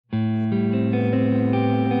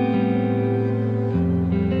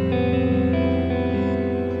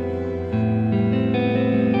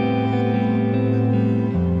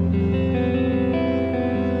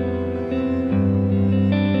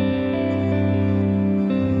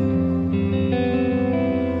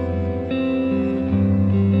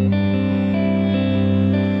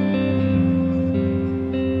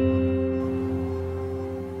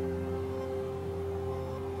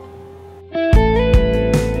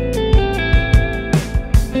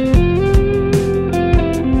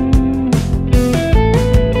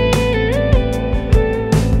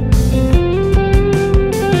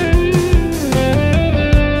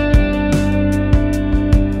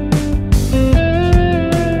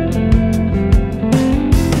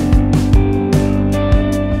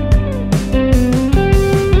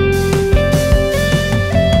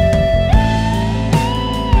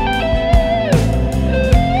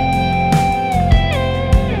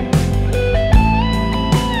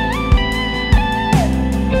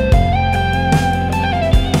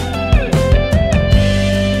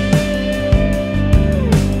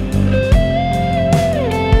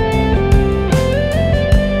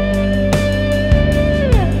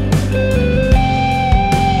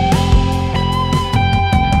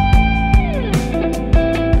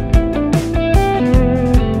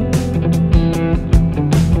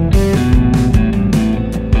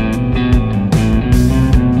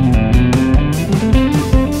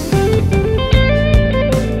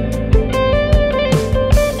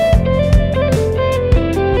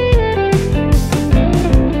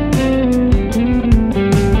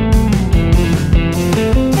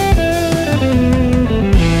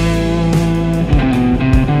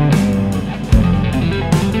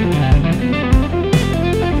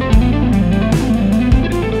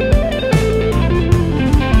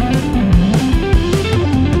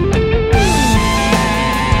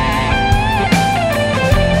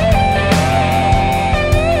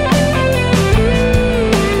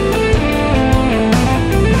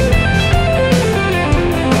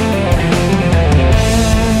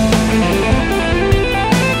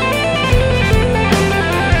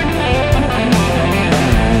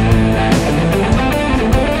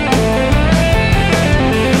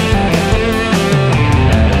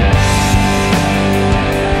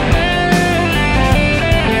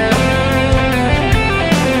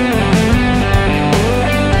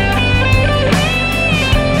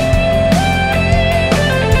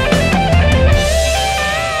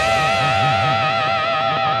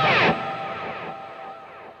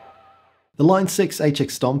The Line 6 HX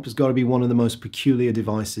Stomp has got to be one of the most peculiar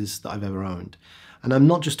devices that I've ever owned. And I'm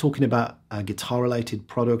not just talking about a guitar-related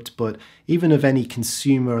product, but even of any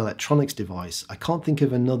consumer electronics device. I can't think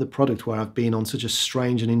of another product where I've been on such a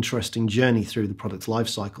strange and interesting journey through the product's life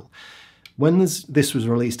cycle. When this was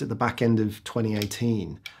released at the back end of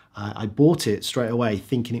 2018, I bought it straight away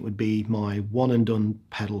thinking it would be my one and done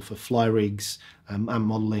pedal for fly rigs, amp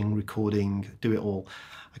modeling, recording, do it all.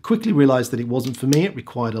 I quickly realized that it wasn't for me. It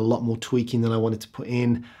required a lot more tweaking than I wanted to put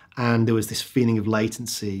in, and there was this feeling of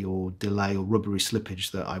latency or delay or rubbery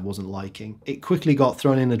slippage that I wasn't liking. It quickly got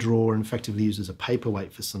thrown in a drawer and effectively used as a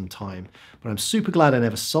paperweight for some time, but I'm super glad I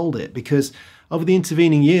never sold it, because over the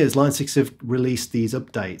intervening years, Line 6 have released these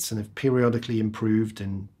updates and have periodically improved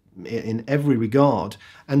in every regard.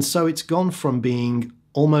 And so it's gone from being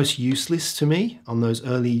almost useless to me on those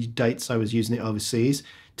early dates I was using it overseas,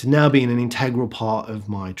 to now being an integral part of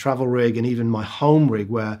my travel rig and even my home rig,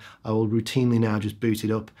 where I will routinely now just boot it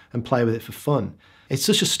up and play with it for fun. It's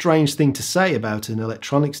such a strange thing to say about an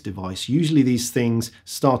electronics device. Usually these things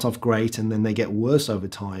start off great and then they get worse over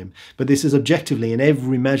time. But this is objectively, in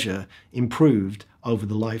every measure, improved over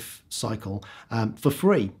the life cycle for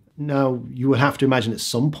free. Now, you would have to imagine at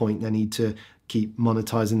some point they need to keep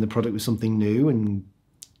monetizing the product with something new and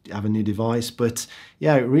have a new device. But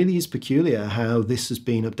yeah, it really is peculiar how this has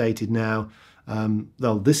been updated now.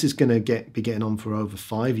 Though this is going to be getting on for over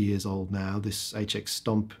 5 years old now, this HX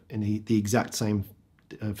Stomp in the exact same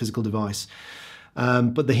physical device.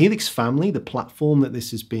 But the Helix family, the platform that this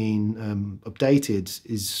has been updated,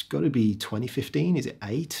 is got to be 2015. Is it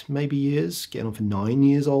 8 maybe years? Getting on for 9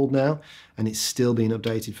 years old now, and it's still being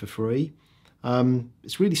updated for free.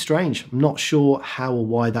 It's really strange. I'm not sure how or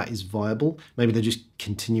why that is viable. Maybe they just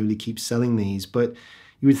continually keep selling these, but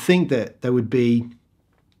you would think that there would be,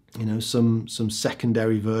 you know, some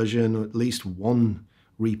secondary version, or at least one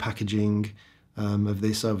repackaging of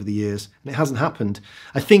this over the years, and it hasn't happened.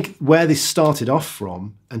 I think where this started off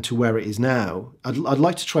from and to where it is now, I'd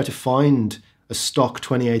like to try to find a stock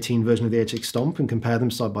 2018 version of the HX Stomp and compare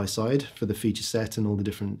them side by side for the feature set and all the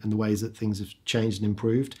different and the ways that things have changed and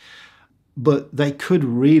improved. But they could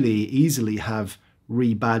really easily have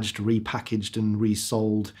rebadged, repackaged and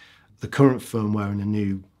resold the current firmware in a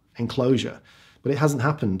new enclosure. But it hasn't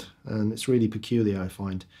happened, and it's really peculiar, I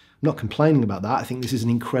find. I'm not complaining about that. I think this is an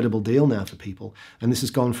incredible deal now for people. And this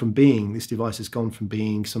device has gone from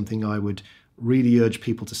being something I would really urge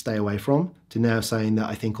people to stay away from, to now saying that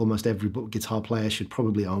I think almost every guitar player should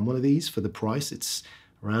probably own one of these for the price. It's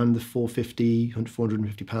around the £450,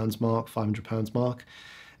 £450 mark, £500 mark.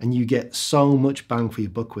 And you get so much bang for your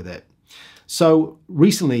buck with it. So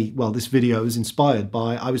recently, well, this video is inspired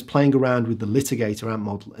by, I was playing around with the Litigator amp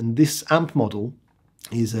model, and this amp model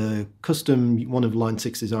is a custom, one of Line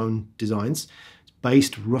 6's own designs. It's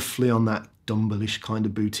based roughly on that Dumble-ish kind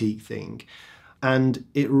of boutique thing. And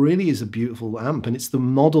it really is a beautiful amp, and it's the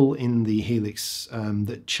model in the Helix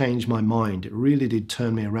that changed my mind. It really did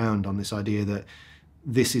turn me around on this idea that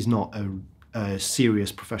this is not a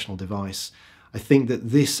serious professional device. I think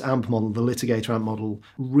that this amp model, the Litigator amp model,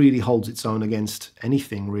 really holds its own against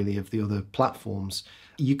anything really of the other platforms.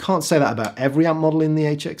 You can't say that about every amp model in the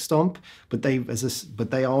HX Stomp, but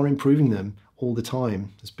they are improving them all the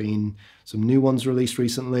time. There's been some new ones released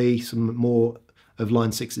recently, some more of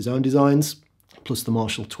Line 6's own designs, plus the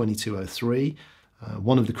Marshall 2203.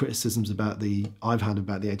 One of the criticisms I've had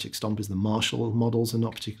about the HX Stomp is the Marshall models are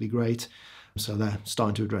not particularly great, so they're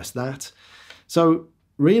starting to address that. So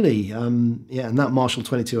really, yeah, and that Marshall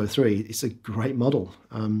 2203, it's a great model.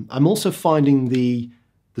 I'm also finding the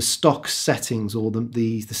stock settings, or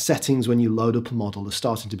the settings when you load up a model, are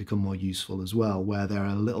starting to become more useful as well, where they're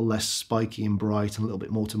a little less spiky and bright and a little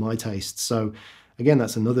bit more to my taste. So again,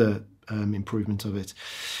 that's another improvement of it.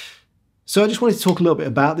 So I just wanted to talk a little bit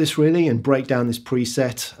about this really and break down this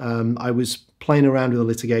preset. I was playing around with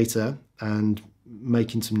a Litigator and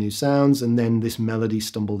making some new sounds, and then this melody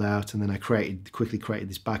stumbled out, and then I quickly created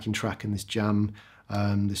this backing track and this jam,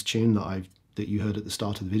 this tune that you heard at the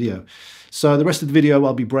start of the video. So the rest of the video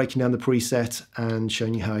I'll be breaking down the preset and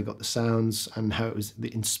showing you how I got the sounds and how it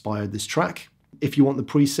inspired this track. If you want the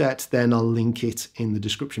preset, then I'll link it in the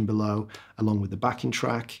description below along with the backing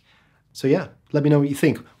track. So yeah, let me know what you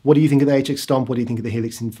think. What do you think of the HX Stomp? What do you think of the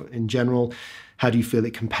Helix in general? How do you feel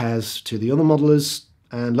it compares to the other modelers?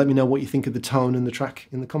 And let me know what you think of the tone and the track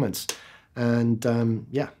in the comments. And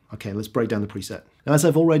yeah, okay, let's break down the preset. Now, as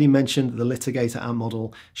I've already mentioned, the Litigator amp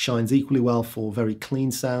model shines equally well for very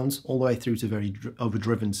clean sounds all the way through to very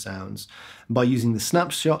overdriven sounds. And by using the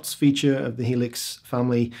snapshots feature of the Helix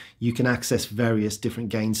family, you can access various different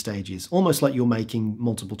gain stages, almost like you're making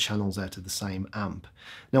multiple channels out of the same amp.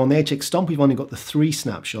 Now on the HX Stomp, we've only got the 3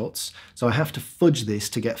 snapshots, so I have to fudge this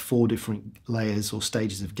to get 4 different layers or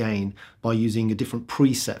stages of gain by using a different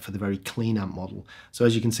preset for the very clean amp model. So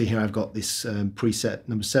as you can see here, I've got this preset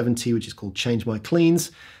number 70, which is called Change My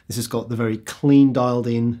Cleans. This has got the very clean dialed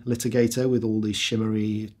in Litigator with all these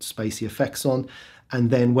shimmery, spacey effects on. And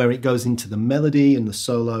then where it goes into the melody and the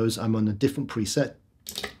solos, I'm on a different preset,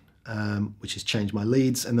 which is Change My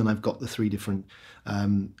Leads. And then I've got the 3 different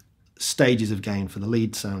stages of gain for the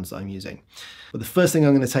lead sounds that I'm using. But the first thing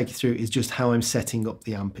I'm going to take you through is just how I'm setting up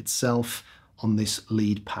the amp itself on this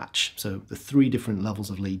lead patch. So the 3 different levels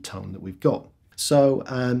of lead tone that we've got. So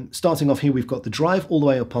starting off here, we've got the drive all the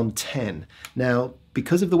way up on 10. Now,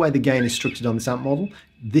 because of the way the gain is structured on this amp model,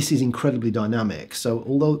 this is incredibly dynamic. So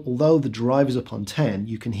although the drive is up on 10,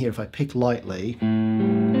 you can hear if I pick lightly,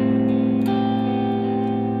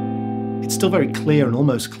 it's still very clear and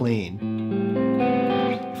almost clean.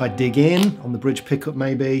 If I dig in on the bridge pickup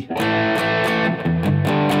maybe, you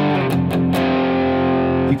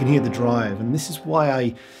can hear the drive. And this is why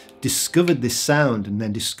I discovered this sound and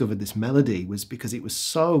then discovered this melody, was because it was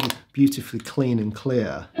so beautifully clean and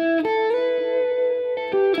clear.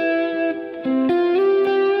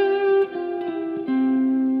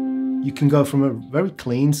 You can go from a very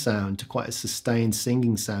clean sound to quite a sustained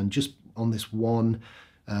singing sound just on this one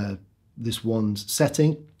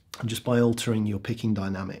setting, and just by altering your picking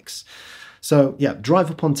dynamics. So yeah,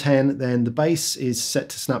 drive up on 10, then the bass is set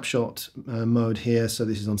to snapshot mode here. So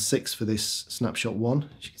this is on 6 for this snapshot 1.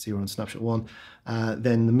 As you can see, we're on snapshot 1.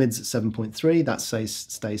 Then the mid's at 7.3, that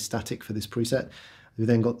stays static for this preset. We've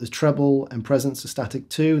then got the treble and presence are static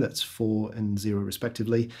too, that's 4 and 0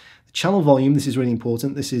 respectively. The channel volume, this is really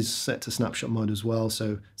important, this is set to snapshot mode as well,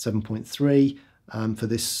 so 7.3 for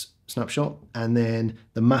this snapshot. And then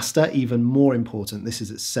the master, even more important, this is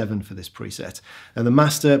at 7 for this preset. And the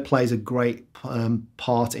master plays a great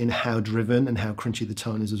part in how driven and how crunchy the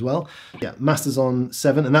tone is as well. Yeah, master's on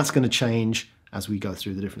 7, and that's going to change as we go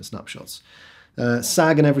through the different snapshots.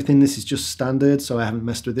 Sag and everything, this is just standard, so I haven't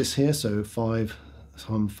messed with this here. So 5,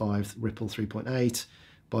 hum 5, ripple 3.8,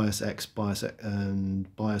 bias X, bias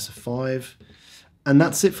and bias of 5. And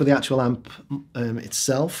that's it for the actual amp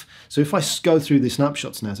itself. So if I go through the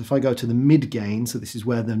snapshots now, so if I go to the mid gain, so this is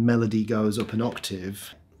where the melody goes up an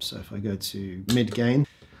octave. So if I go to mid gain,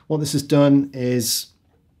 what this has done is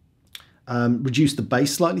reduce the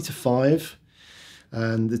bass slightly to 5,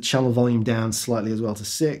 and the channel volume down slightly as well to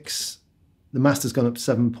 6. The master's gone up to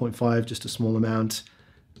 7.5, just a small amount.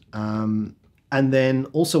 And then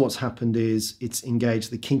also what's happened is it's engaged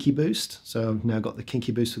the kinky boost. So I've now got the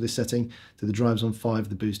kinky boost for this setting. So the drive's on 5,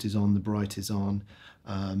 the boost is on, the bright is on.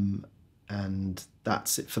 And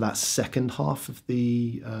that's it for that second half of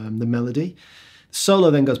the melody. Solo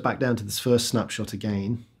then goes back down to this first snapshot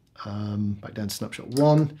again, back down to snapshot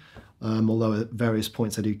 1. Although at various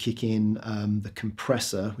points I do kick in the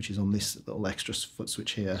compressor, which is on this little extra foot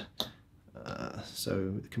switch here.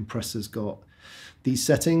 So the compressor's got these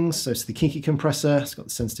settings. So it's the kinky compressor, it's got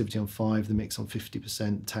the sensitivity on 5, the mix on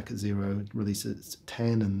 50%, attack at 0, release at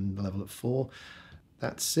 10, and the level at 4.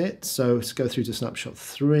 That's it. So let's go through to snapshot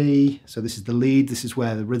 3. So this is the lead, this is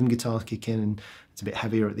where the rhythm guitars kick in, and it's a bit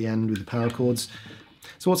heavier at the end with the power chords.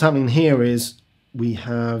 So what's happening here is we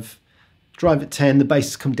have drive at 10, the bass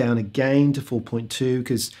has come down again to 4.2,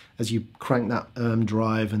 because as you crank that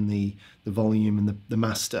drive and the volume and the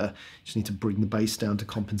master, you just need to bring the bass down to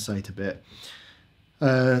compensate a bit.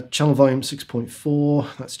 Channel volume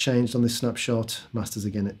 6.4, that's changed on this snapshot. Master's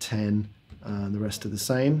again at 10, and the rest are the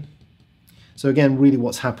same. So again, really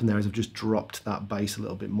what's happened there is I've just dropped that bass a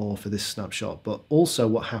little bit more for this snapshot, but also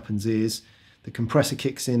what happens is the compressor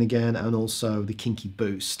kicks in again, and also the kinky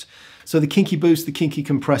boost. So the kinky boost, the kinky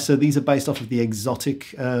compressor, these are based off of the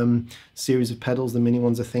exotic series of pedals, the mini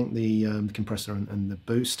ones I think, the compressor and the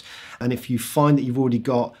boost. And if you find that you've already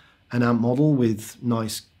got an amp model with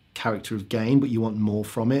nice character of gain, but you want more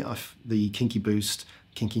from it, the kinky boost,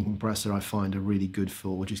 kinky compressor I find are really good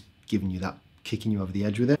for just giving you that, kicking you over the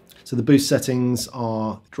edge with it. So the boost settings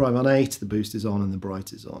are drive on 8, the boost is on, and the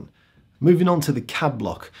bright is on. Moving on to the cab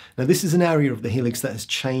block. Now this is an area of the Helix that has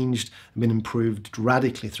changed and been improved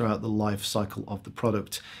radically throughout the life cycle of the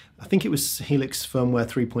product. I think it was Helix firmware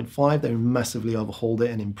 3.5. They massively overhauled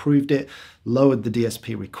it and improved it, lowered the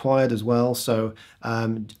DSP required as well. So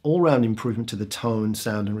all-round improvement to the tone,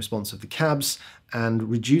 sound and response of the cabs, and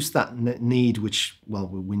reduced that need, which, well,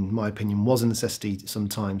 in my opinion, was a necessity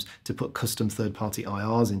sometimes, to put custom third-party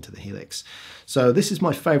IRs into the Helix. So this is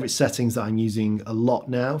my favorite settings that I'm using a lot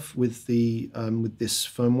now with this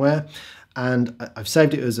firmware. And I've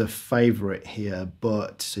saved it as a favorite here,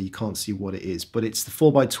 but so you can't see what it is, but it's the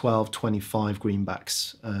 4x12 25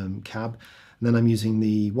 greenbacks cab. And then I'm using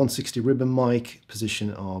the 160 ribbon mic,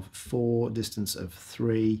 position of 4, distance of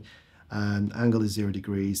 3, angle is 0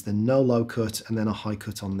 degrees, then no low cut, and then a high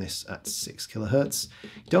cut on this at 6 kilohertz.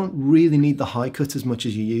 You don't really need the high cut as much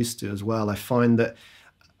as you used to as well. I find that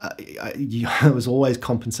I was always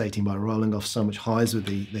compensating by rolling off so much highs with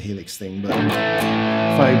the Helix thing, but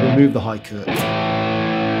if I remove the high cut,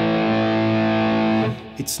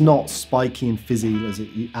 it's not spiky and fizzy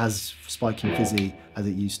as spiky and fizzy as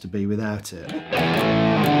it used to be without it.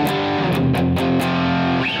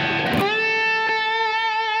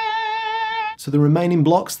 So the remaining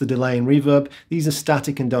blocks, the delay and reverb, these are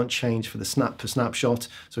static and don't change for the snap per snapshot,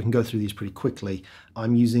 so I can go through these pretty quickly.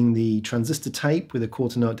 I'm using the transistor tape with a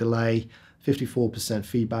quarter note delay, 54%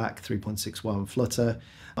 feedback, 3.61 flutter.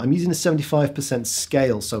 I'm using a 75%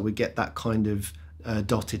 scale, so we get that kind of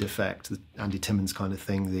dotted effect, the Andy Timmons kind of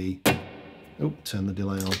thing, turn the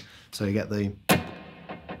delay on. So you get the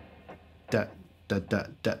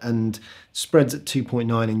and spreads at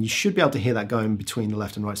 2.9, and you should be able to hear that going between the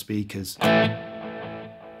left and right speakers,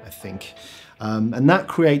 I think. And that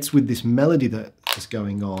creates, with this melody that is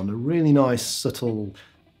going on, a really nice subtle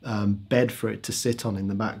bed for it to sit on in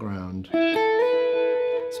the background.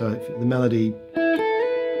 So the melody,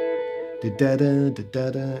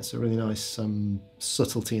 it's a really nice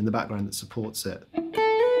subtlety in the background that supports it.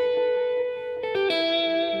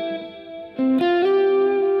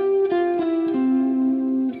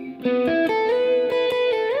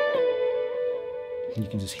 And you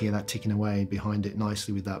can just hear that ticking away behind it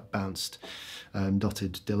nicely with that bounced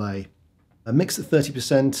dotted delay. A mix at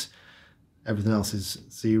 30%, everything else is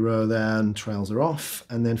 0 there, and trails are off.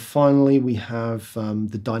 And then finally we have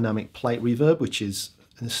the dynamic plate reverb, which is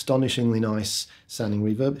an astonishingly nice sounding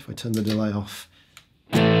reverb. If I turn the delay off,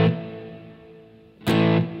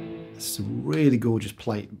 it's a really gorgeous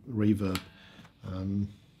plate reverb.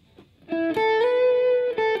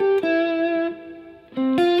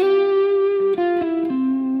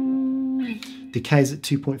 Decays at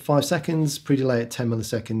 2.5 seconds, pre-delay at 10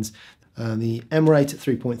 milliseconds, the M rate at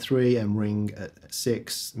 3.3, M ring at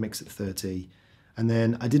 6, mix at 30. And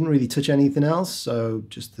then I didn't really touch anything else, so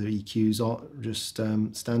just the EQs are just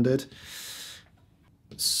standard.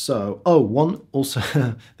 So, one also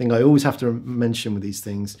thing I always have to mention with these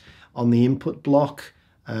things, on the input block,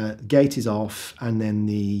 gate is off, and then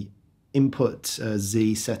the input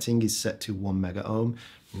Z setting is set to 1 mega ohm.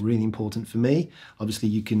 Really important for me. Obviously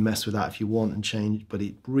you can mess with that if you want and change, but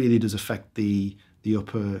it really does affect the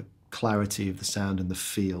upper clarity of the sound and the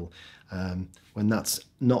feel. When that's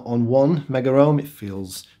not on 1 mega ohm, it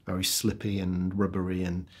feels very slippy and rubbery,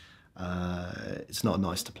 and it's not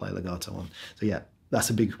nice to play legato on. So yeah, that's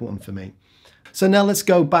a big one for me. So now let's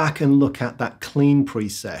go back and look at that clean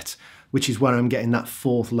preset, which is where I'm getting that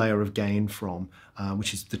 4th layer of gain from,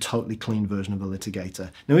 which is the totally clean version of the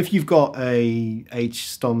Litigator. Now, if you've got a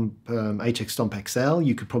HX Stomp XL,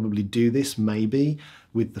 you could probably do this maybe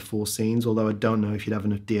with the 4 scenes, although I don't know if you'd have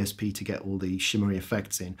enough DSP to get all the shimmery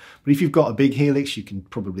effects in. But if you've got a big Helix, you can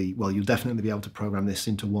probably, well, you'll definitely be able to program this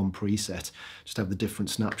into 1 preset, just have the different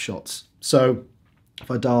snapshots. So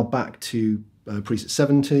if I dial back to preset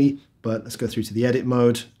 70, but let's go through to the edit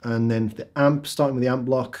mode, and then the amp, starting with the amp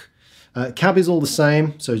block. Cab is all the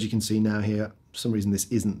same, so as you can see now here, for some reason this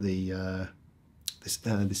isn't the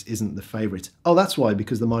this isn't the favorite. Oh, that's why,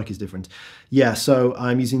 because the mic is different. Yeah, so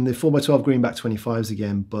I'm using the 4x12 greenback 25s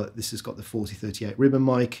again, but this has got the 4038 ribbon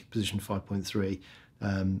mic, position 5.3,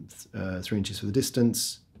 3 inches for the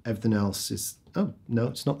distance. Everything else is, oh no,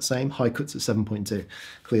 it's not the same. High cuts at 7.2.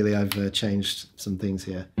 Clearly I've changed some things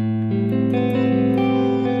here.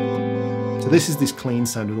 So this is this clean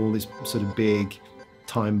sound with all this sort of big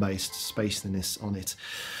time-based spaciness on it.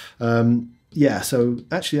 Yeah, so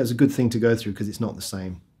actually that's a good thing to go through because it's not the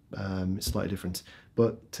same. It's slightly different.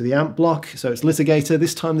 But to the amp block, so it's Litigator.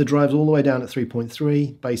 This time the drive's all the way down at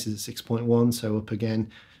 3.3, bass is at 6.1, so up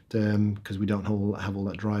again, because we don't have all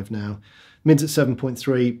that drive now. Mids at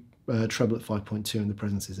 7.3, treble at 5.2, and the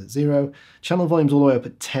presence is at 0. Channel volume's all the way up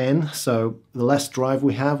at 10, so the less drive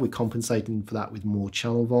we have, we're compensating for that with more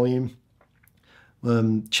channel volume.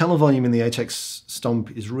 Channel volume in the HX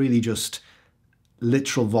Stomp is really just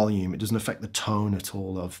literal volume. It doesn't affect the tone at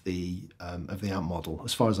all of the amp model,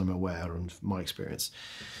 as far as I'm aware and from my experience.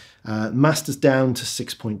 Master's down to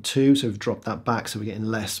 6.2, so we've dropped that back, so we're getting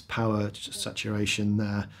less power saturation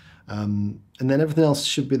there. And then everything else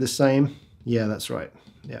should be the same. Yeah, that's right.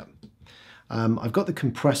 Yeah. I've got the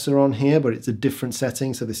compressor on here, but it's a different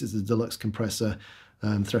setting. So this is the deluxe compressor.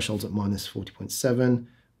 Threshold's at minus 40.7,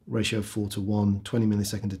 ratio 4:1, 20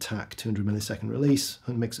 millisecond attack, 200 millisecond release,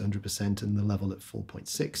 mix 100%, and the level at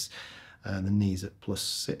 4.6. The knees at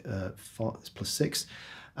plus 6.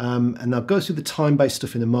 And I'll go through the time-based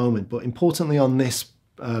stuff in a moment, but importantly on this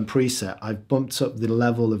preset, I've bumped up the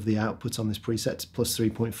level of the output on this preset to plus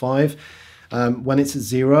 3.5. When it's at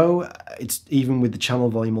 0, it's even with the channel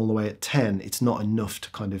volume all the way at 10, it's not enough to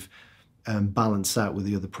kind of balance out with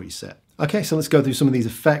the other preset. Okay, so let's go through some of these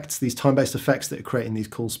effects, these time-based effects that are creating these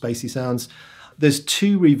cool spacey sounds. There's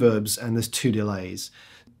 2 reverbs and there's 2 delays.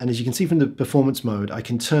 And as you can see from the performance mode, I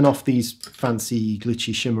can turn off these fancy,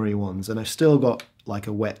 glitchy, shimmery ones, and I've still got like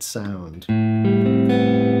a wet sound.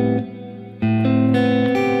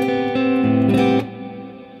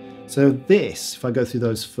 So this, if I go through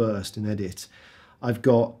those first in edit, I've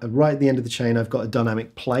got, right at the end of the chain, I've got a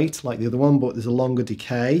dynamic plate like the other one, but there's a longer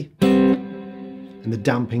decay. And the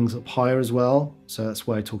damping's up higher as well. So that's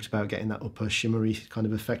why I talked about getting that upper shimmery kind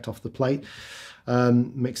of effect off the plate.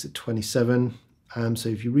 Mix at 27. So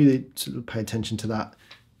if you really sort of pay attention to that,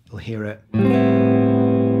 you'll hear it.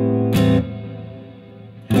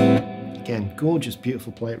 Again, gorgeous,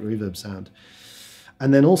 beautiful plate reverb sound.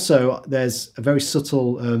 And then also there's a very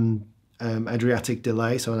subtle Adriatic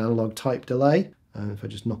delay, so an analog type delay. If I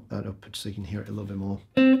just knock that up so you can hear it a little bit more.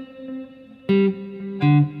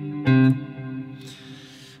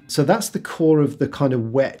 So that's the core of the kind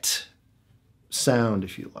of wet sound,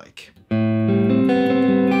 if you like. And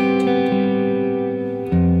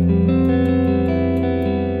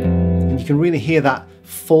you can really hear that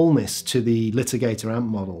fullness to the Litigator amp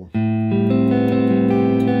model.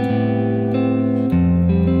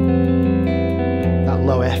 That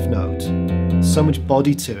low F note, so much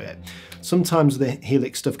body to it. Sometimes the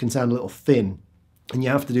Helix stuff can sound a little thin, and you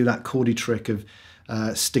have to do that chordy trick of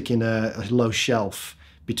sticking a low shelf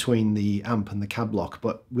between the amp and the cab block.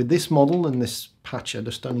 But with this model and this patch, I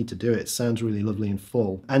just don't need to do it. It sounds really lovely and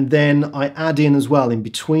full. And then I add in as well, in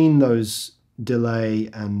between those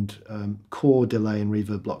delay and core delay and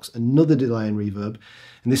reverb blocks, another delay and reverb.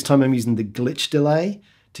 And this time I'm using the glitch delay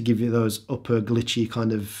to give you those upper glitchy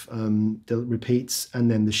kind of repeats, and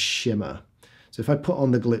then the shimmer. So if I put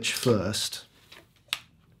on the glitch first,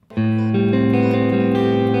 you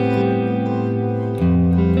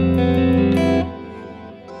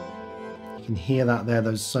can hear that there,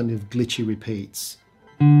 those kind of glitchy repeats.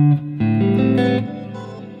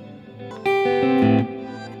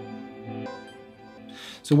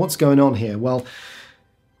 So what's going on here? Well,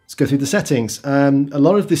 let's go through the settings. A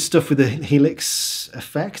lot of this stuff with the Helix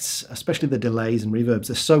effects, especially the delays and reverbs,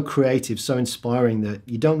 they're so creative, so inspiring that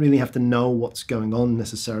you don't really have to know what's going on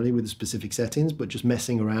necessarily with the specific settings, but just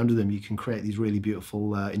messing around with them, you can create these really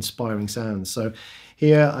beautiful, inspiring sounds. So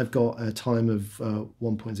here I've got a time of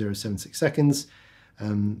 1.076 seconds,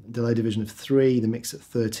 delay division of 3, the mix at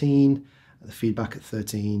 13, the feedback at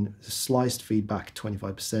 13, sliced feedback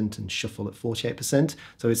 25%, and shuffle at 48%.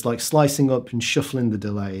 So it's like slicing up and shuffling the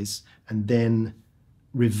delays and then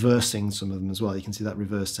reversing some of them as well. You can see that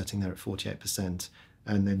reverse setting there at 48%,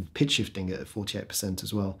 and then pitch shifting it at 48%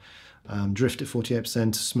 as well. Drift at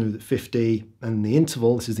 48%, smooth at 50%, and the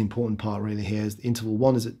interval, this is the important part really here, is interval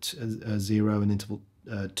 1 is at 0 and interval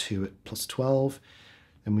 2 at plus 12.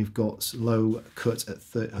 And we've got low cut at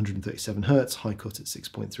 137 Hertz, high cut at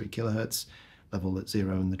 6.3 kilohertz, level at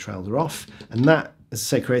 0, and the trails are off. And that, as I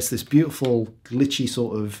say, creates this beautiful, glitchy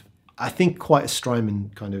sort of, I think quite a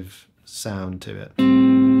Strymon kind of sound to it.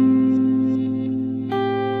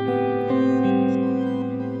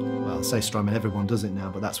 Well, I say Strymon, everyone does it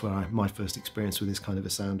now, but that's where my first experience with this kind of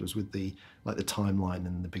a sound was with the timeline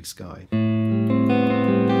and the big sky.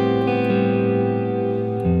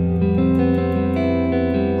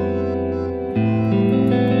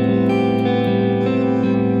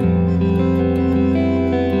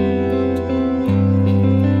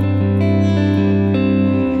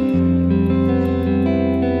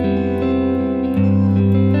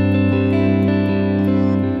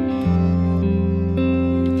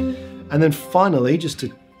 And then finally, just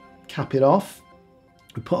to cap it off,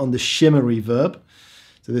 we put on the shimmer reverb.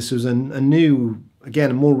 So this was a new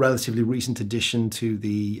Again, a more relatively recent addition to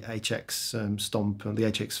the HX Stomp, the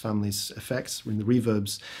HX family's effects. We're in the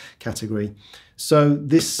reverbs category. So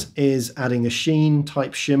this is adding a sheen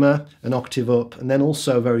type shimmer, an octave up, and then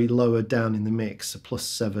also very lower down in the mix, a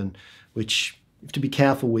 +7, which you have to be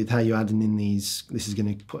careful with how you're adding in these. This is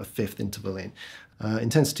going to put a 5th interval in.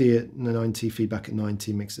 Intensity at 90, feedback at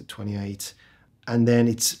 90, mix at 28. And then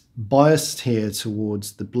it's biased here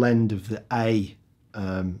towards the blend of the A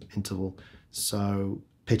interval. So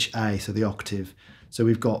pitch A, so the octave. So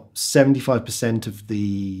we've got 75% of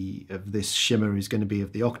this shimmer is going to be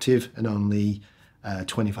of the octave, and only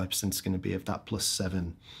 25% is going to be of that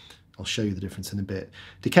 +7. I'll show you the difference in a bit.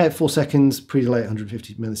 Decay at 4 seconds, pre-delay at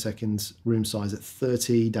 150 milliseconds, room size at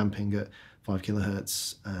 30, damping at 5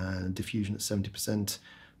 kilohertz, and diffusion at 70%,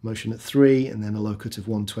 motion at 3, and then a low cut of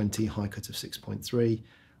 120, high cut of 6.3,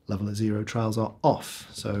 level at 0, trails are off.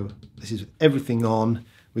 So this is with everything on,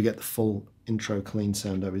 we get the full intro clean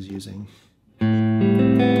sound I was using.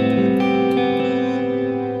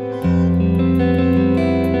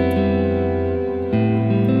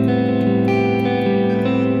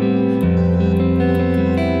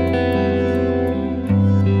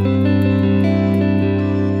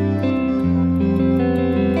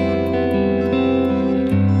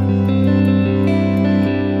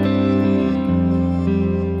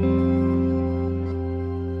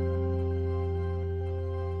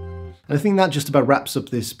 And I think that just about wraps up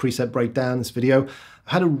this preset breakdown, this video.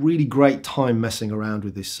 I had a really great time messing around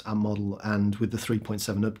with this amp model and with the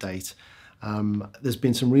 3.7 update. There's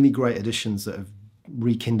been some really great additions that have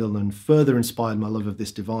rekindled and further inspired my love of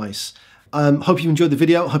this device. Hope you enjoyed the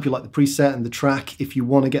video, hope you like the preset and the track. If you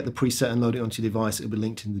want to get the preset and load it onto your device, it'll be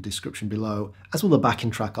linked in the description below, as will the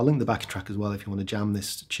backing track. I'll link the backing track as well if you want to jam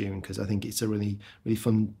this tune, because I think it's a really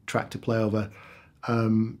fun track to play over.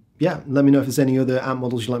 Yeah, let me know if there's any other amp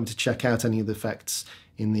models you'd like me to check out, any of the effects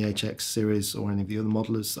in the HX series or any of the other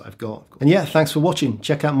modelers that I've got. And yeah, thanks for watching.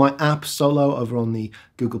 Check out my app Solo over on the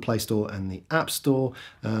Google Play Store and the App Store.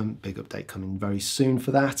 Big update coming very soon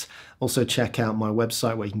for that. Also check out my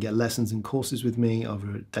website where you can get lessons and courses with me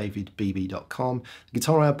over at davidbb.com. The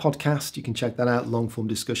Guitar Hour podcast, you can check that out. Long form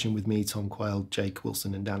discussion with me, Tom Quayle, Jake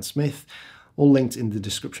Wilson and Dan Smith. All linked in the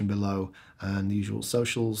description below, and the usual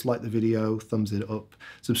socials. Like the video, thumbs it up,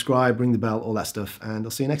 subscribe, ring the bell, all that stuff, and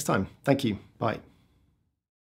I'll see you next time. Thank you. Bye.